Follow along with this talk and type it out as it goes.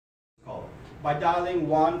by dialing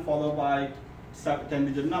 1 followed by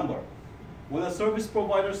 10-digit number. When a service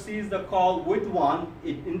provider sees the call with 1,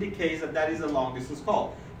 it indicates that that is a long distance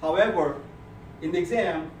call. However, in the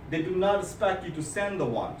exam, they do not expect you to send the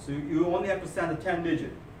 1, so you only have to send a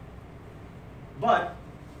 10-digit. But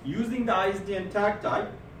using the ISDN tag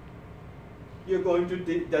type, you're going to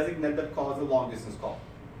designate that call as a long distance call.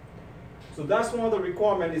 So that's one of the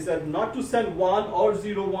requirements, is that not to send 1 or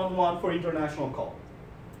 011 for international call.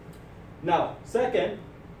 Now, second,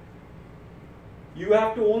 you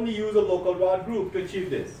have to only use a local route group to achieve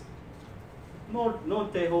this. No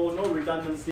tail, no redundancy.